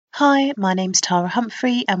Hi, my name's Tara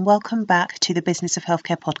Humphrey, and welcome back to the Business of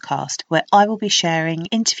Healthcare podcast, where I will be sharing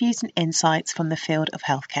interviews and insights from the field of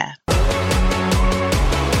healthcare.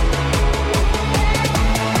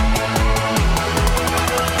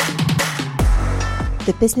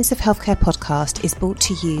 The Business of Healthcare podcast is brought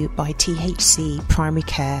to you by THC Primary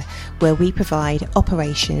Care, where we provide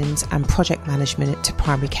operations and project management to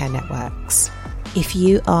primary care networks. If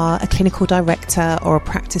you are a clinical director or a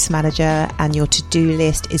practice manager and your to-do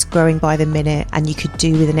list is growing by the minute and you could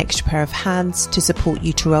do with an extra pair of hands to support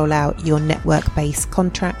you to roll out your network-based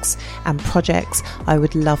contracts and projects, I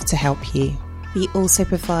would love to help you. We also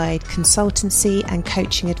provide consultancy and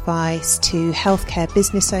coaching advice to healthcare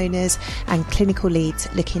business owners and clinical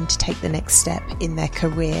leads looking to take the next step in their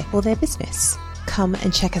career or their business. Come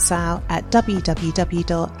and check us out at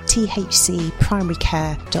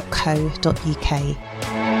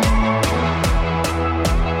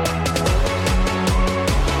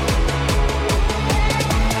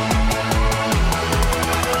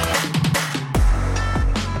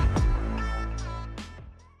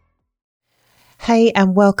Hey,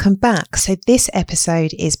 and welcome back. So this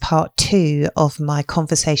episode is part 2 of my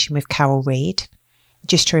conversation with Carol Reid.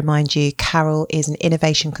 Just to remind you, Carol is an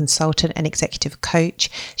innovation consultant and executive coach.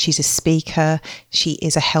 She's a speaker. She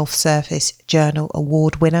is a Health Service Journal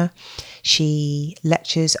Award winner. She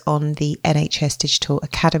lectures on the NHS Digital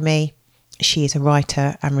Academy. She is a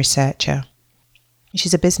writer and researcher.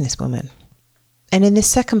 She's a businesswoman. And in this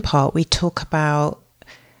second part, we talk about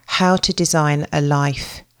how to design a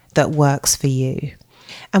life that works for you.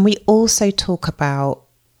 And we also talk about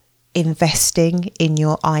investing in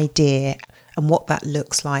your idea and what that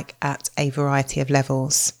looks like at a variety of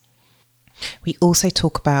levels. We also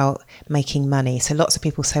talk about making money. So lots of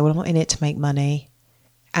people say, well, I'm not in it to make money.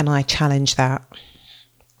 And I challenge that.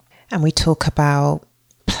 And we talk about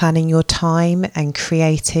planning your time and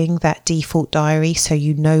creating that default diary so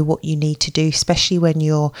you know what you need to do, especially when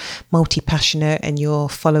you're multi-passionate and you're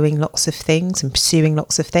following lots of things and pursuing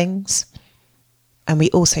lots of things. And we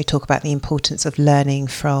also talk about the importance of learning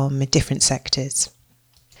from different sectors.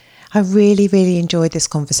 I really, really enjoyed this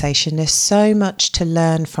conversation. There's so much to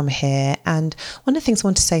learn from here. And one of the things I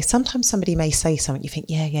want to say, sometimes somebody may say something, you think,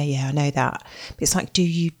 yeah, I know that. But it's like, do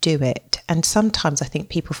you do it? And sometimes I think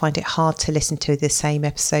people find it hard to listen to the same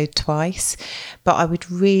episode twice. But I would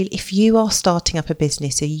really, if you are starting up a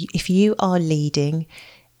business, or if you are leading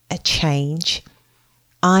a change,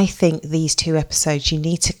 I think these 2 episodes you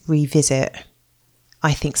need to revisit.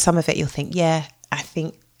 I think some of it you'll think, yeah,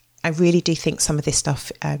 I really do think some of this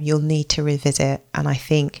stuff you'll need to revisit. And I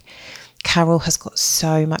think Carol has got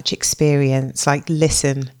so much experience. Like,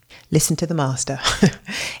 listen to the master.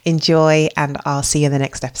 Enjoy, and I'll see you in the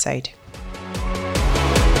next episode.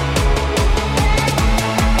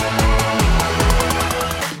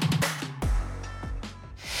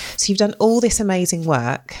 So you've done all this amazing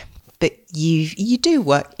work, but you do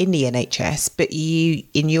work in the NHS, but you,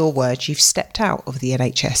 in your words, you've stepped out of the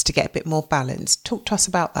NHS to get a bit more balance. Talk to us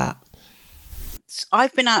about that.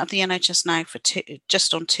 I've been out of the NHS now for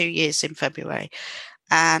just on 2 years in February.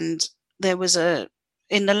 And there was in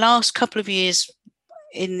the last couple of years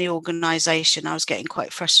in the organisation, I was getting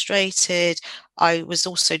quite frustrated. I was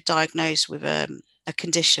also diagnosed with a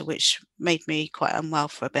condition which made me quite unwell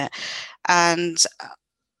for a bit. And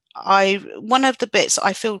one of the bits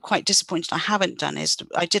I feel quite disappointed I haven't done is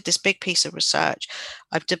I did this big piece of research.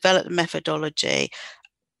 I've developed a methodology,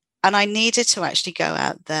 and I needed to actually go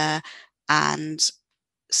out there and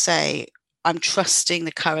say, I'm trusting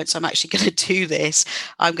the currents. I'm actually going to do this.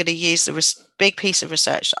 I'm going to use the big piece of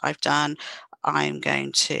research that I've done. I'm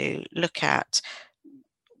going to look at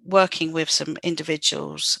working with some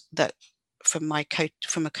individuals that from a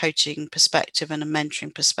coaching perspective and a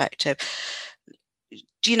mentoring perspective,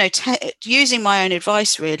 using my own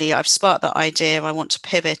advice, really. I've sparked that idea. I want to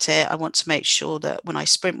pivot it. I want to make sure that when I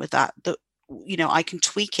sprint with that I can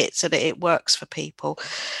tweak it so that it works for people.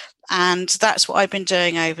 And that's what I've been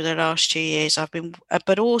doing over the last 2 years.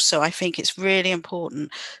 But also I think it's really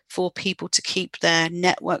important for people to keep their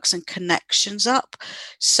networks and connections up.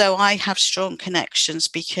 So I have strong connections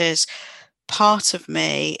because part of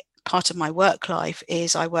my work life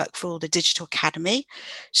is I work for the Digital Academy.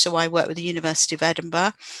 So I work with the University of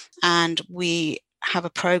Edinburgh, and we have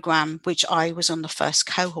a program which I was on the first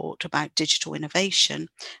cohort about digital innovation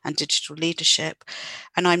and digital leadership.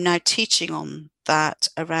 And I'm now teaching on that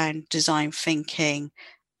around design thinking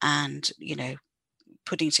and,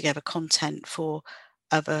 putting together content for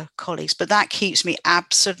other colleagues. But that keeps me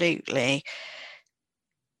absolutely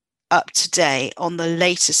up to date on the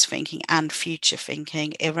latest thinking and future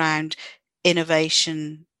thinking around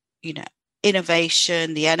innovation,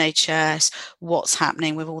 innovation, the NHS, what's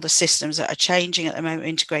happening with all the systems that are changing at the moment,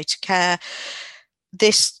 integrated care.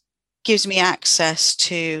 This gives me access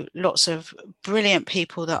to lots of brilliant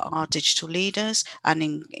people that are digital leaders and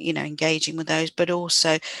engaging with those, but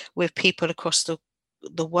also with people across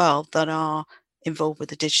the world that are involved with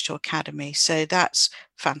the Digital Academy. So that's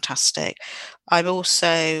fantastic. I've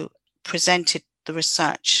also presented the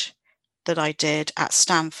research that I did at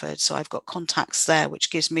Stanford. So I've got contacts there,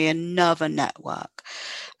 which gives me another network.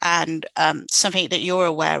 And something that you're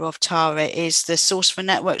aware of, Tara, is the Source for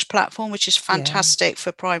Networks platform, which is fantastic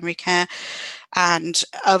for primary care and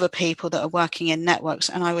other people that are working in networks.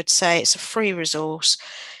 And I would say it's a free resource,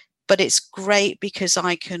 but it's great because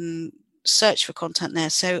I can search for content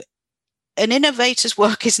there. So an innovator's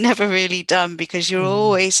work is never really done because you're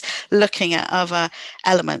always looking at other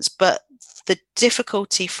elements. But the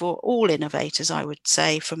difficulty for all innovators, I would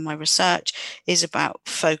say, from my research, is about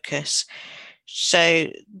focus. So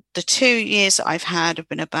the 2 years that I've had have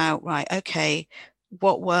been about, right, okay,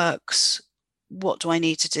 what works? What do I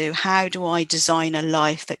need to do? How do I design a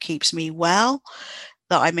life that keeps me well,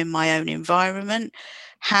 that I'm in my own environment?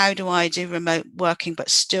 How do I do remote working but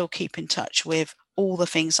still keep in touch with all the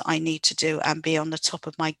things that I need to do and be on the top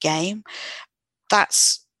of my game?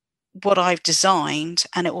 That's what I've designed,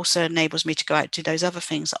 and it also enables me to go out and do those other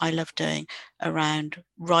things that I love doing around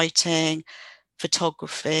writing,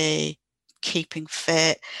 photography, keeping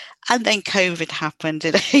fit. And then COVID happened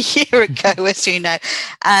a year ago, as you know,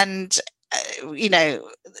 and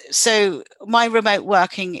so my remote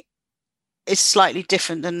working is slightly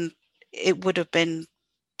different than it would have been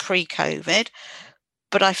pre-COVID.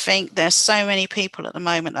 But I think there's so many people at the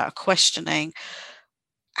moment that are questioning,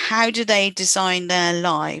 how do they design their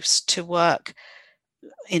lives to work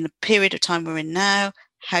in the period of time we're in now?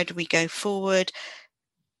 How do we go forward?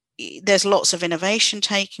 There's lots of innovation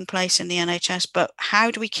taking place in the NHS, but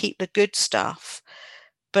how do we keep the good stuff,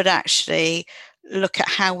 but actually look at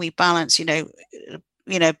how we balance?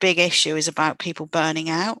 Big issue is about people burning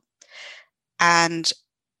out. And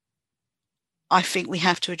I think we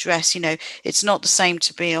have to address, it's not the same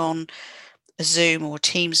to be on a Zoom or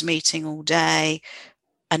Teams meeting all day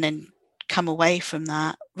and then come away from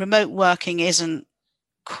that. Remote working isn't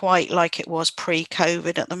quite like it was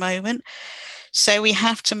pre-COVID at the moment. So we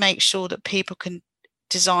have to make sure that people can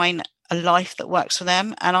design a life that works for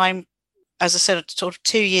them. And I'm, as I said, sort of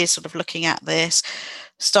 2 years sort of looking at this.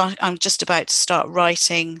 I'm just about to start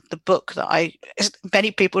writing the book that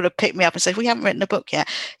many people have picked me up and said, we haven't written a book yet.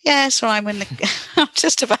 Yeah, so I'm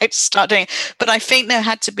just about to start doing it. But I think there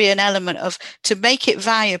had to be an element of, to make it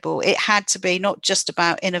valuable, it had to be not just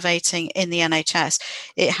about innovating in the NHS.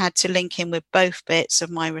 It had to link in with both bits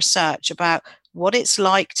of my research about what it's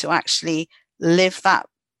like to actually live that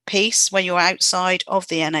piece when you're outside of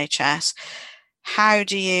the NHS. How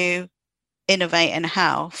do you innovate in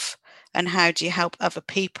health? And how do you help other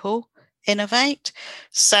people innovate?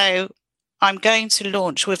 So I'm going to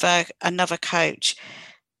launch with another coach.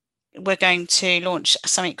 We're going to launch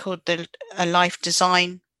something called a Life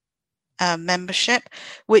Design membership,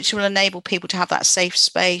 which will enable people to have that safe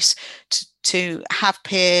space to have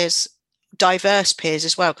peers, diverse peers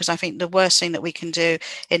as well, because I think the worst thing that we can do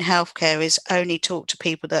in healthcare is only talk to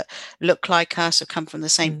people that look like us or come from the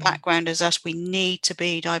same background as us. We need to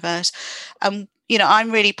be diverse.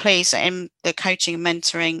 I'm really pleased that in the coaching and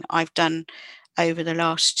mentoring I've done over the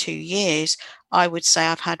last 2 years, I would say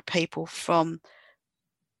I've had people from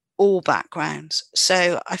all backgrounds.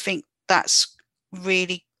 So I think that's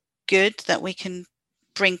really good that we can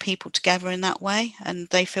bring people together in that way, and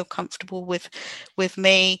they feel comfortable with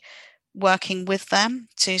me working with them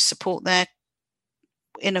to support their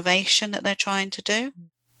innovation that they're trying to do.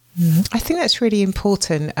 I think that's really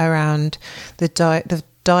important around the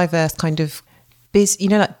diverse kind of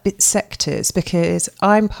sectors, because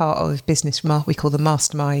I'm part of business we call the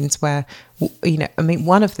masterminds, where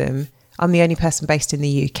one of them, I'm the only person based in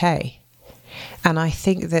the UK. And I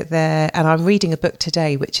think that and I'm reading a book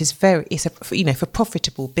today, which is for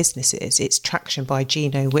profitable businesses. It's Traction by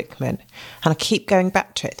Gino Wickman. And I keep going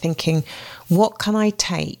back to it thinking, what can I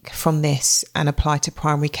take from this and apply to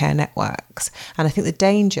primary care networks? And I think the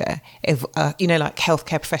danger of, like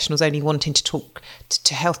healthcare professionals only wanting to talk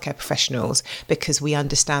to healthcare professionals because we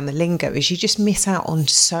understand the lingo, is you just miss out on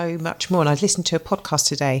so much more. And I listened to a podcast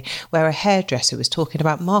today where a hairdresser was talking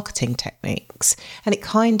about marketing techniques. And it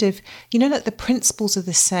kind of, like the principles are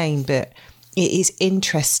the same, but it is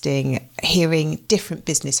interesting hearing different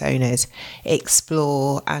business owners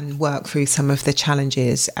explore and work through some of the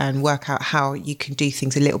challenges and work out how you can do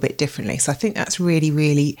things a little bit differently. So I think that's really,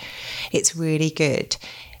 really, it's really good.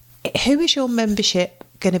 Who is your membership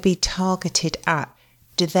going to be targeted at,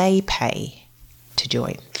 do they pay to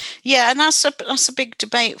join? Yeah, and that's a big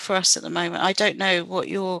debate for us at the moment. I don't know what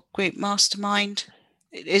your group mastermind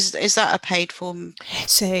is. Is that a paid form?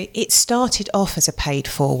 So it started off as a paid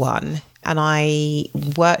for one, and I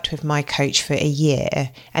worked with my coach for a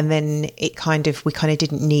year, and then we kind of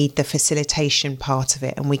didn't need the facilitation part of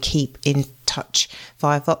it, and we keep in touch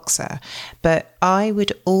via Voxer. But I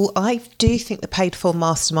do think the paid for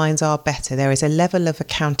masterminds are better. There is a level of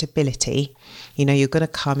accountability. You know, you're going to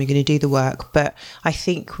come, you're going to do the work. But I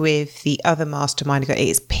think with the other mastermind,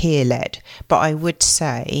 it's peer led. But I would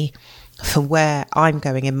say, for where I'm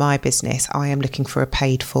going in my business, I am looking for a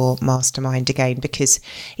paid for mastermind again, because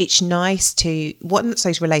it's nice to, once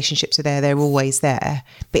those relationships are there, they're always there,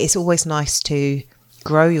 but it's always nice to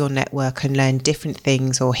grow your network and learn different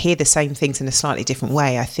things or hear the same things in a slightly different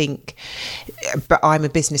way, I think. But I'm a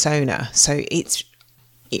business owner, so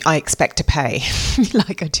I expect to pay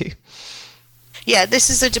like I do. Yeah, this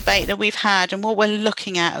is a debate that we've had, and what we're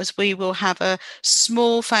looking at is we will have a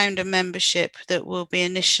small founder membership that will be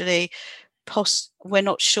initially, we're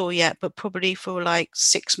not sure yet, but probably for like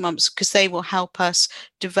 6 months, because they will help us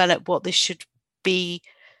develop what this should be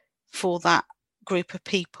for that group of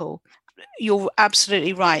people. You're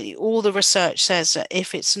absolutely right. All the research says that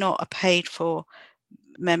if it's not a paid for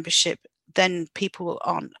membership, then people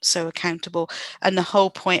aren't so accountable. And the whole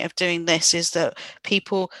point of doing this is that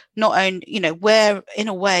people not only, we're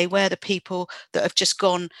the people that have just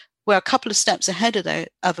gone, we're a couple of steps ahead of the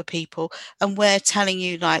other people, and we're telling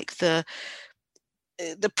you like the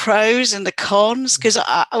pros and the cons, because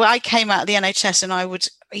I came out of the NHS and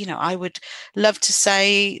I would love to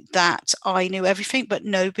say that I knew everything, but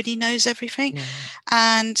nobody knows everything.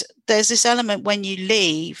 And there's this element when you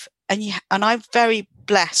leave, and I'm very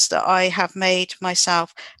blessed that I have made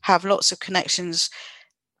myself have lots of connections,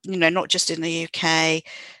 not just in the UK,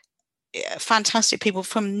 fantastic people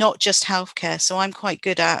from not just healthcare. So I'm quite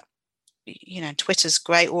good at, Twitter's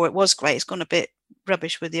great, or it was great. It's gone a bit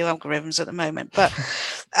rubbish with the algorithms at the moment, but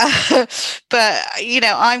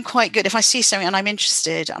I'm quite good. If I see something and I'm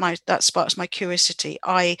interested and that sparks my curiosity,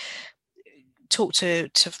 I talk to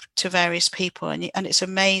various people, and it's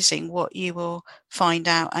amazing what you will find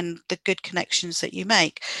out and the good connections that you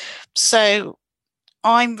make. So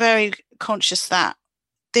I'm very conscious that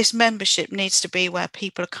this membership needs to be where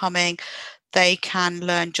people are coming, they can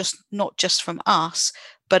learn not just from us,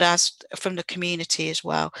 but as from the community as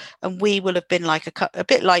well. And we will have been like a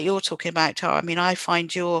bit like you're talking about, Tara. I mean, I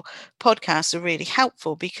find your podcasts are really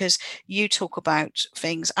helpful because you talk about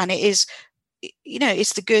things, and it is,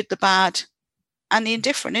 it's the good, the bad, and the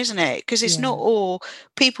indifferent, isn't it? Because it's not all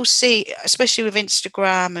people see, especially with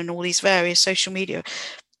Instagram and all these various social media.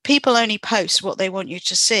 People only post what they want you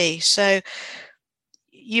to see. So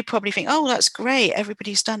you probably think, oh, that's great,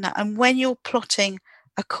 everybody's done that. And when you're plotting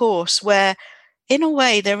a course where, in a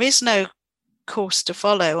way, there is no course to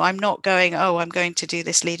follow, I'm not going, oh, I'm going to do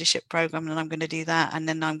this leadership program and I'm going to do that, and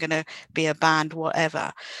then I'm going to be a band,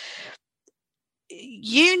 whatever.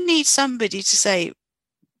 You need somebody to say,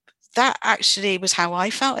 that actually was how I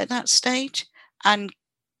felt at that stage, and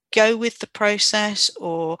go with the process,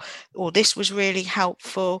 or this was really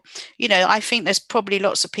helpful. I think there's probably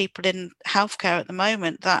lots of people in healthcare at the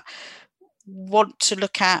moment that want to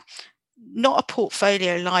look at not a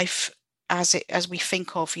portfolio life as we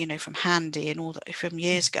think of, from Handy and all that from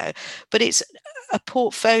years ago, but it's a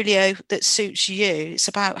portfolio that suits you. It's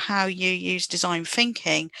about how you use design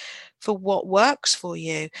thinking for what works for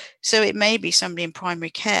you. So it may be somebody in primary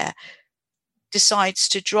care decides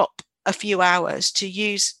to drop a few hours to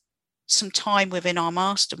use some time within our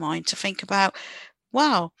mastermind to think about,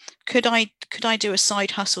 wow, could I do a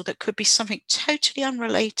side hustle that could be something totally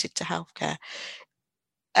unrelated to healthcare?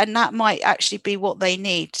 And that might actually be what they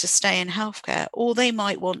need to stay in healthcare. Or they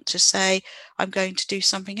might want to say, I'm going to do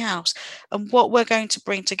something else. And what we're going to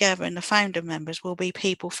bring together in the founder members will be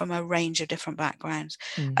people from a range of different backgrounds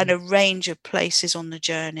and a range of places on the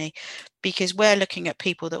journey, because we're looking at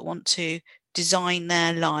people that want to design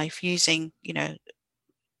their life using,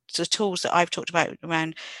 the tools that I've talked about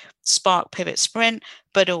around Spark, Pivot, Sprint,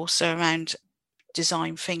 but also around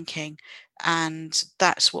design thinking. And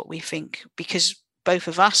that's what we think, because both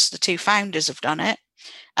of us, the two founders, have done it.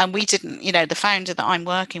 And we didn't, the founder that I'm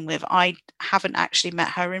working with, I haven't actually met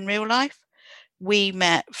her in real life. We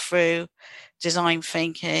met through design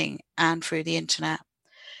thinking and through the internet.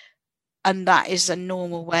 And that is a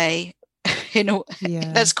normal way,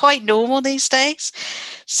 that's quite normal these days.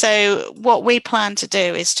 So what we plan to do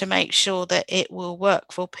is to make sure that it will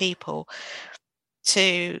work for people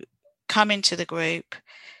to come into the group,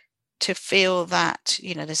 to feel that,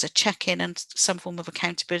 there's a check-in and some form of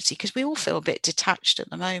accountability, because we all feel a bit detached at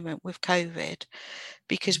the moment with COVID,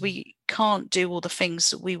 because we can't do all the things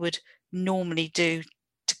that we would normally do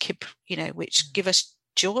to keep, which give us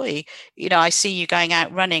joy. I see you going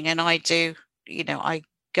out running, and I do, I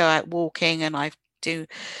go out walking, and I do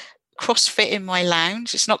CrossFit in my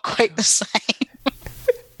lounge. It's not quite the same.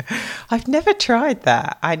 I've never tried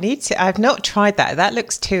that. I've not tried that. That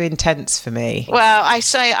looks too intense for me. Well, I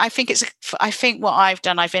think what I've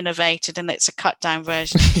done, I've innovated, and it's a cut down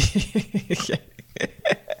version.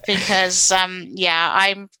 Because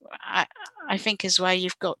I think as well,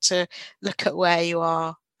 you've got to look at where you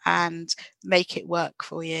are and make it work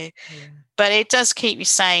for you. Yeah. But it does keep you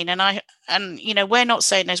sane. And we're not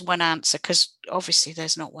saying there's one answer, because obviously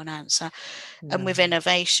there's not one answer. No. And with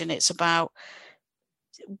innovation, it's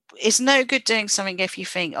no good doing something if you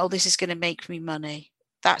think, oh, this is going to make me money.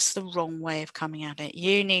 That's the wrong way of coming at it.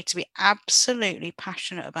 You need to be absolutely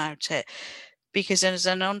passionate about it, because as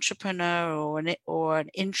an entrepreneur or an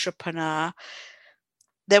intrapreneur,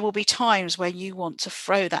 there will be times where you want to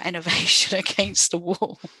throw that innovation against the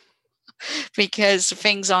wall because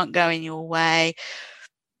things aren't going your way.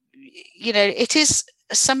 It is,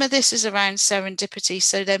 some of this is around serendipity.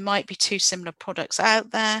 So there might be two similar products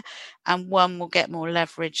out there, and one will get more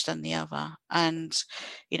leverage than the other. And,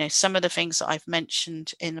 some of the things that I've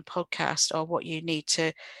mentioned in the podcast are what you need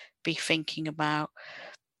to be thinking about.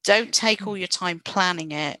 Don't take all your time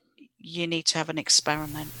planning it. You need to have an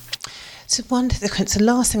experiment. So the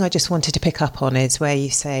last thing I just wanted to pick up on is where you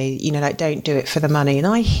say, don't do it for the money. And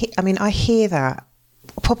I hear that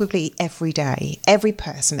probably every day. Every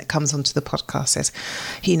person that comes onto the podcast says,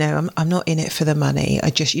 I'm not in it for the money. I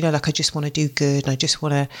just, I just want to do good, and I just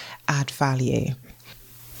want to add value.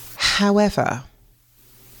 However,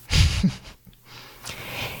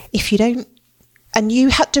 if you don't, and you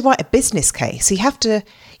had to write a business case, so you have to,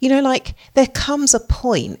 there comes a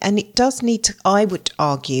point, and it does need to, I would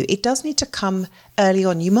argue, it does need to come early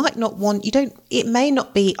on. You might not want, it may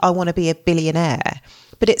not be, I want to be a billionaire,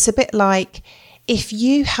 but it's a bit like, if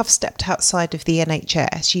you have stepped outside of the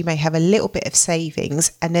NHS, you may have a little bit of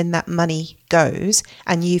savings, and then that money goes,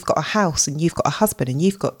 and you've got a house, and you've got a husband, and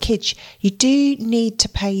you've got kids. You do need to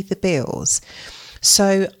pay the bills.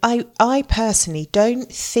 So I personally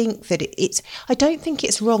don't think that I don't think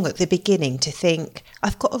it's wrong at the beginning to think,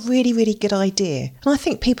 I've got a really, really good idea, and I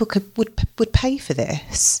think people would pay for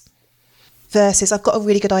this, versus I've got a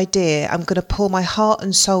really good idea, I'm going to pour my heart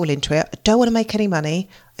and soul into it. I don't want to make any money,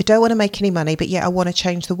 but yet I want to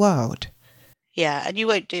change the world. Yeah, and you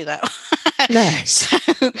won't do that. No. So,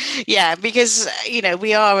 yeah, because,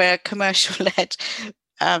 we are a commercial-led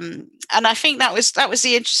and I think that was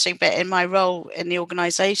the interesting bit in my role in the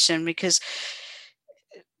organisation, because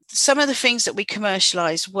some of the things that we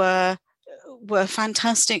commercialised were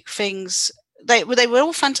fantastic things. They were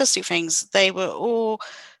all fantastic things. They were all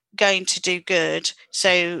going to do good.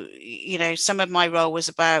 So, some of my role was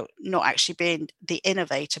about not actually being the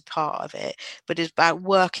innovator part of it, but it's about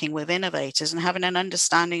working with innovators and having an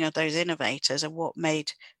understanding of those innovators and what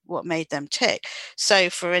made them tick. So,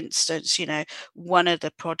 for instance, one of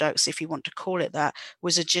the products, if you want to call it that,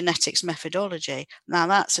 was a genetics methodology. Now,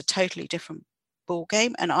 that's a totally different ball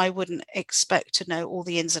game, and I wouldn't expect to know all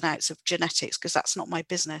the ins and outs of genetics, because that's not my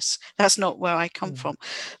business. That's not where I come from.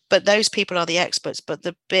 But those people are the experts. But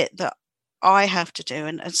the bit that I have to do,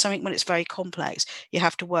 and something when it's very complex, you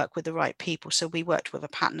have to work with the right people. So we worked with a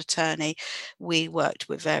patent attorney, we worked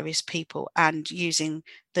with various people, and using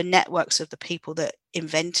the networks of the people that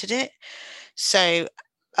invented it. So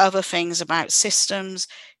other things about systems,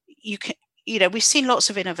 we've seen lots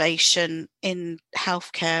of innovation in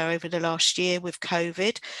healthcare over the last year with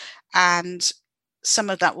COVID, and some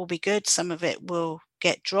of that will be good, some of it will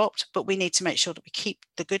get dropped, but we need to make sure that we keep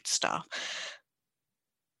the good stuff.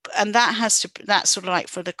 And that's sort of like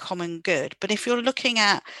for the common good. But if you're looking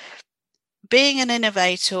at being an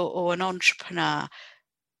innovator or an entrepreneur,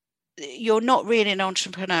 you're not really an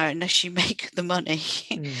entrepreneur unless you make the money.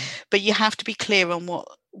 But you have to be clear on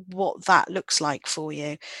what that looks like for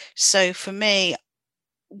you. So for me,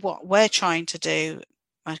 what we're trying to do,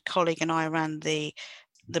 my colleague and I ran the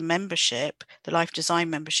membership, the Life Design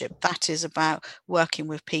membership, that is about working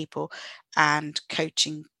with people and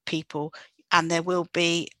coaching people, and there will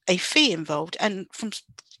be a fee involved. And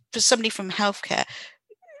for somebody from healthcare,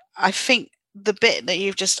 I think the bit that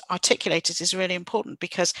you've just articulated is really important,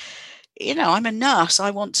 because I'm a nurse.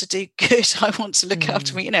 I want to do good. I want to look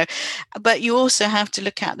after me, but you also have to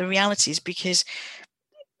look at the realities, because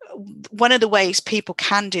one of the ways people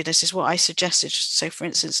can do this is what I suggested. So for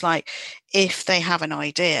instance, like if they have an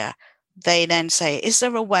idea, they then say, is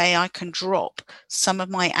there a way I can drop some of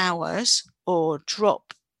my hours or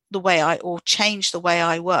drop the way or change the way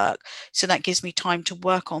I work, so that gives me time to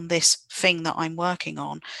work on this thing that I'm working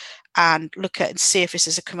on, and look at and see if this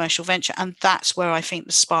is a commercial venture. And that's where I think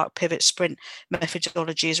the Spark, Pivot, Sprint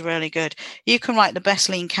methodology is really good. You can write the best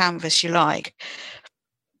lean canvas you like,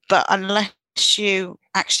 but unless you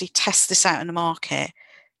actually test this out in the market,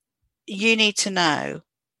 you need to know,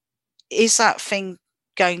 is that thing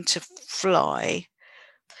going to fly?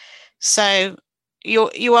 So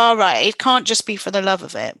you are right. It can't just be for the love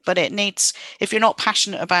of it, but it needs, if you're not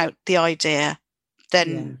passionate about the idea,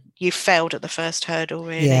 then you've failed at the first hurdle,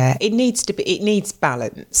 really. Yeah, it needs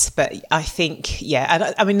balance. But I think,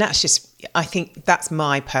 and I mean, I think that's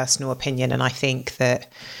my personal opinion. And I think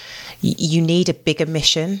that you need a bigger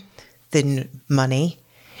mission than money.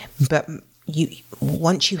 But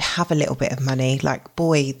once you have a little bit of money, like,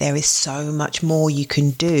 boy, there is so much more you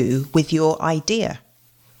can do with your idea.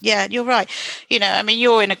 Yeah, you're right. I mean,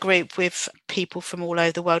 you're in a group with people from all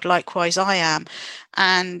over the world. Likewise, I am.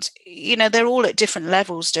 And, they're all at different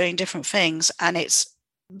levels doing different things. And it's,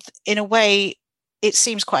 in a way, it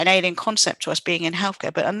seems quite an alien concept to us being in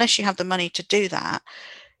healthcare. But unless you have the money to do that,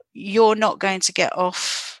 you're not going to get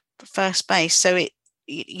off first base. So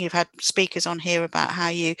you've had speakers on here about how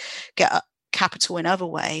you get capital in other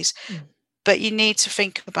ways. But you need to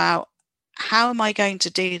think about, how am I going to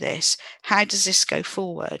do this? How does this go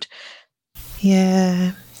forward?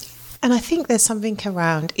 Yeah. And I think there's something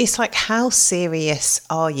around, it's like, how serious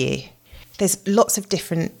are you? There's lots of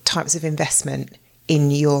different types of investment in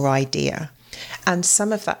your idea. And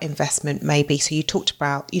some of that investment may be, so you talked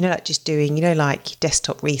about, like just doing, like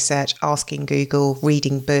desktop research, asking Google,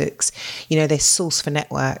 reading books, there's Source for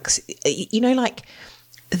Networks, like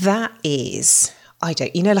that is,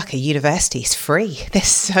 like a university is free. There's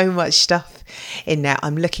so much stuff in there.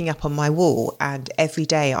 I'm looking up on my wall and every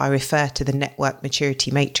day I refer to the Network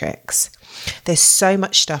Maturity Matrix. There's so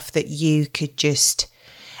much stuff that you could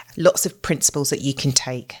lots of principles that you can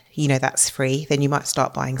take, that's free. Then you might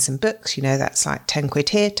start buying some books, that's like 10 quid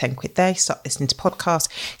here, 10 quid there, start listening to podcasts,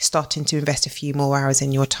 starting to invest a few more hours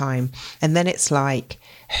in your time. And then it's like,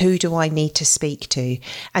 who do I need to speak to?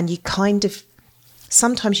 And you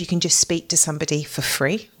sometimes you can just speak to somebody for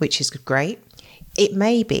free, which is great. It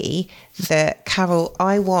may be that, Carol,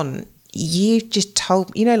 you just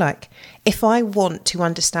told, like, if I want to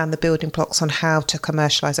understand the building blocks on how to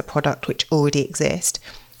commercialize a product which already exists,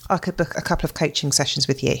 I could book a couple of coaching sessions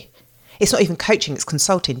with you. It's not even coaching, it's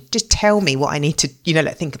consulting. Just tell me what I need to,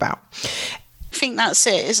 think about. I think that's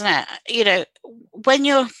it, isn't it? When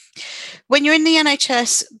you're in the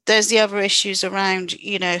NHS, there's the other issues around,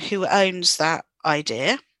 who owns that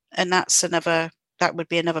idea, and that would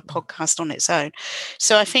be another podcast on its own.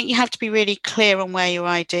 So I think you have to be really clear on where your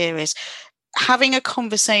idea is. Having a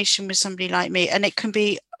conversation with somebody like me, and it can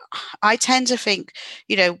be, I tend to think,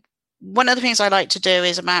 one of the things I like to do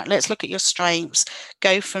is let's look at your strengths,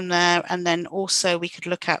 go from there, and then also we could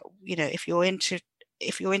look at, if you're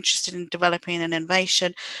interested in developing an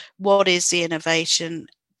innovation, what is the innovation,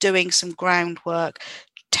 doing some groundwork,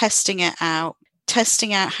 testing out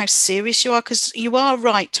how serious you are, because you are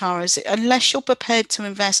right, Tara, unless you're prepared to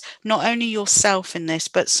invest not only yourself in this,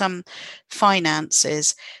 but some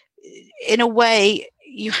finances, in a way,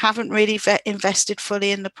 you haven't really invested fully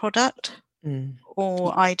in the product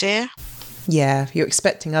or idea. Yeah, you're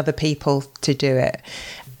expecting other people to do it.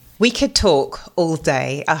 We could talk all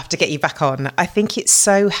day. I have to get you back on. I think it's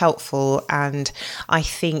so helpful. And I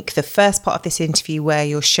think the first part of this interview where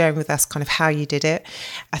you're sharing with us kind of how you did it,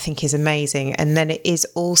 I think is amazing. And then it is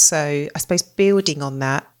also, I suppose, building on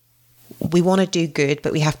that. We want to do good,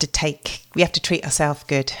 but we have to treat ourselves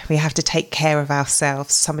good. We have to take care of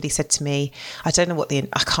ourselves. Somebody said to me, I can't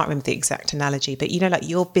remember the exact analogy, but like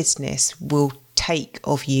your business will take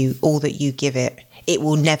of you all that you give it. It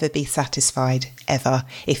will never be satisfied ever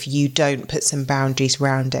if you don't put some boundaries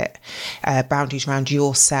around it, boundaries around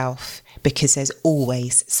yourself, because there's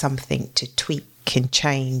always something to tweak and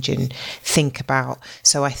change and think about.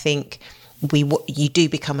 So I think you do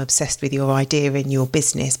become obsessed with your idea in your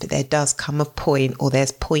business, but there does come a point, or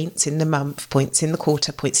there's points in the month, points in the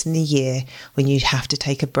quarter, points in the year, when you have to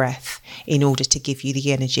take a breath in order to give you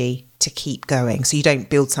the energy to keep going. So you don't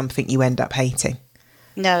build something you end up hating.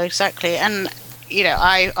 No, exactly. And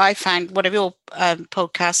I found one of your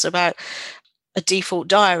podcasts about a default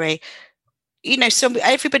diary. So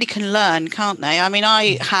everybody can learn, can't they? I mean,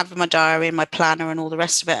 I have my diary and my planner and all the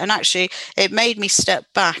rest of it. And actually, it made me step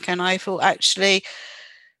back. And I thought, actually,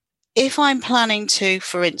 if I'm planning to,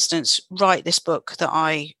 for instance, write this book that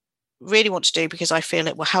I really want to do because I feel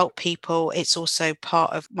it will help people. It's also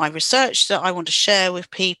part of my research that I want to share with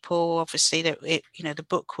people. Obviously, that the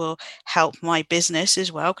book will help my business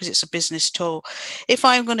as well because it's a business tool. If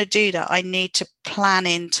I'm going to do that, I need to plan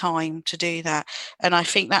in time to do that, and I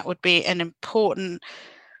think that would be an important,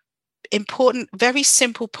 very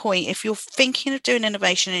simple point. If you're thinking of doing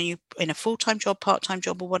innovation and you in a full-time job, part-time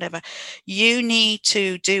job, or whatever, you need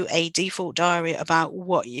to do a default diary about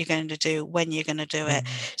what you're going to do, when you're going to do it.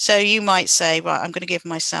 So you might say, right, I'm going to give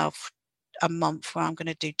myself a month where I'm going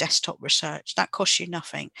to do desktop research. That costs you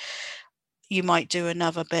nothing. You might do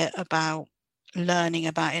another bit about learning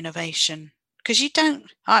about innovation, because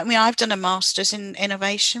I've done a master's in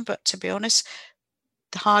innovation, but to be honest,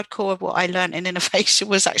 the hardcore of what I learned in innovation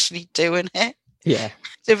was actually doing it. Yeah.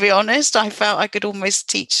 To be honest, I felt I could almost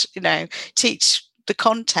teach the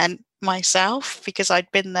content myself because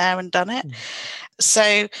I'd been there and done it.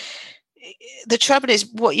 So the trouble is,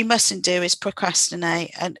 what you mustn't do is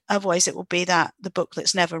procrastinate, and otherwise it will be the book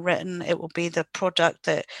that's never written. It will be the product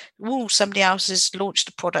that, somebody else has launched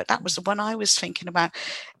a product. That was the one I was thinking about.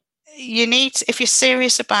 You need to, if you're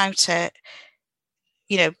serious about it,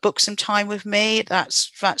 book some time with me. That's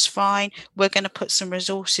fine. We're going to put some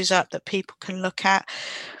resources up that people can look at.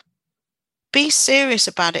 Be serious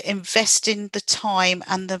about it. Invest in the time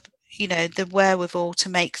and the wherewithal to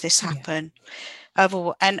make this happen.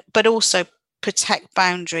 But also protect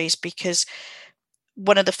boundaries, because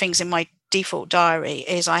one of the things in my default diary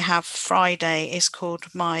is I have Friday is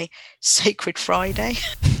called my Sacred Friday.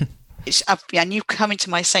 And you come into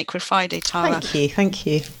my Sacred Friday, Tara. Thank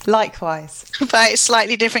you. Likewise. But it's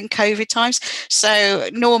slightly different COVID times. So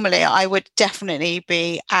normally I would definitely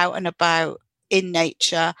be out and about in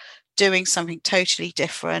nature, doing something totally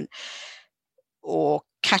different, or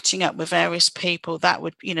catching up with various people. That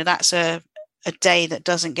would, that's a day that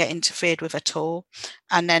doesn't get interfered with at all.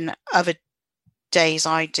 And then other days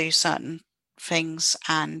I do certain things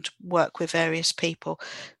and work with various people.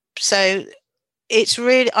 So it's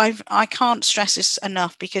really, I can't stress this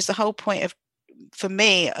enough, because the whole point for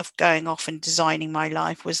me of going off and designing my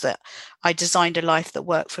life was that I designed a life that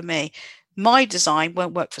worked for me. My design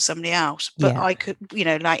won't work for somebody else, but I could,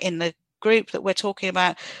 like in the group that we're talking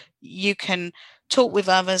about, you can talk with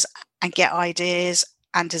others and get ideas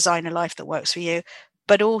and design a life that works for you.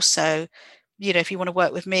 But also, if you want to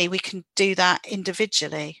work with me, we can do that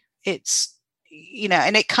individually. It's,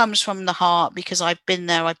 and it comes from the heart, because I've been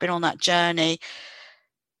there, I've been on that journey,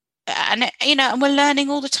 and and we're learning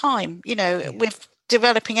all the time. With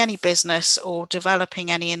developing any business or developing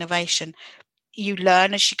any innovation, you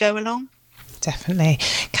learn as you go along. Definitely.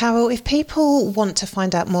 Carol, if people want to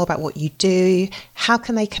find out more about what you do, how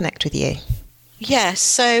can they connect with you? Yes,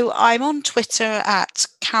 so I'm on Twitter at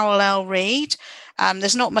Carol L. Reid.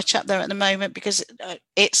 There's not much up there at the moment because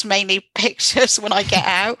it's mainly pictures when I get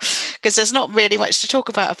out, because there's not really much to talk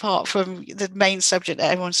about apart from the main subject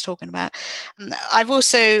that everyone's talking about. I've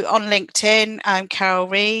also on LinkedIn, I'm Carol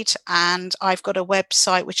Reid, and I've got a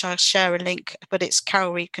website which I'll share a link, but it's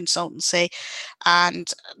Carol Reid Consultancy, and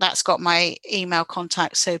that's got my email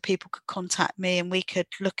contact, so people could contact me and we could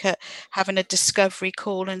look at having a discovery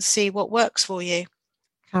call and see what works for you.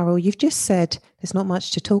 Carol, you've just said there's not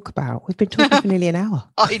much to talk about. We've been talking for nearly an hour.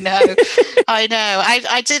 I know.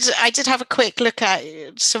 I did have a quick look at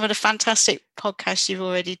some of the fantastic podcasts you've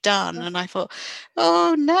already done, and I thought,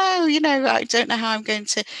 oh no, I don't know how I'm going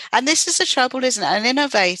to. And this is the trouble, isn't it? An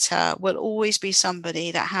innovator will always be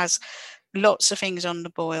somebody that has lots of things on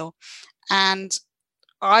the boil, and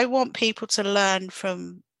I want people to learn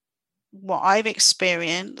from what I've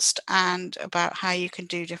experienced and about how you can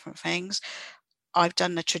do different things. I've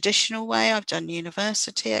done the traditional way, I've done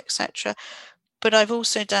university, etc. But I've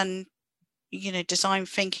also done, design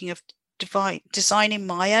thinking of designing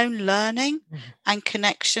my own learning and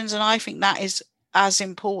connections. And I think that is as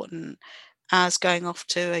important as going off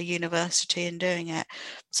to a university and doing it.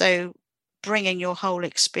 So bringing your whole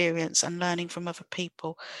experience and learning from other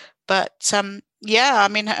people. But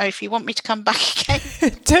if you want me to come back again.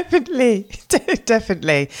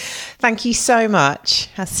 Definitely. Thank you so much,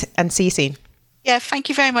 and see you soon. Yeah, thank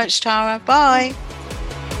you very much, Tara. Bye.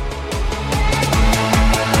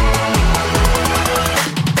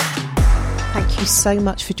 Thank you so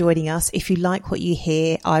much for joining us. If you like what you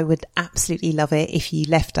hear, I would absolutely love it if you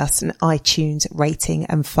left us an iTunes rating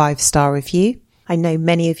and 5-star review. I know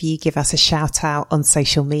many of you give us a shout out on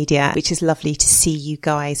social media, which is lovely to see you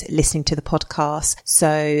guys listening to the podcast.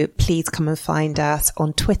 So please come and find us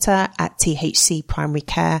on Twitter at THC Primary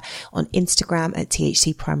Care, on Instagram at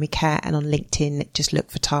THC Primary Care, and on LinkedIn, just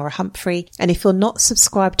look for Tara Humphrey. And if you're not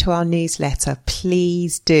subscribed to our newsletter,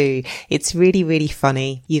 please do. It's really, really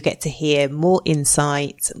funny. You get to hear more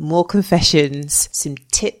insights, more confessions, some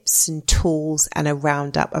tips and tools, and a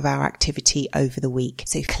roundup of our activity over the week.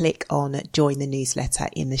 So click on join the newsletter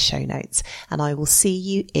in the show notes, and I will see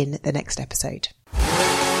you in the next episode.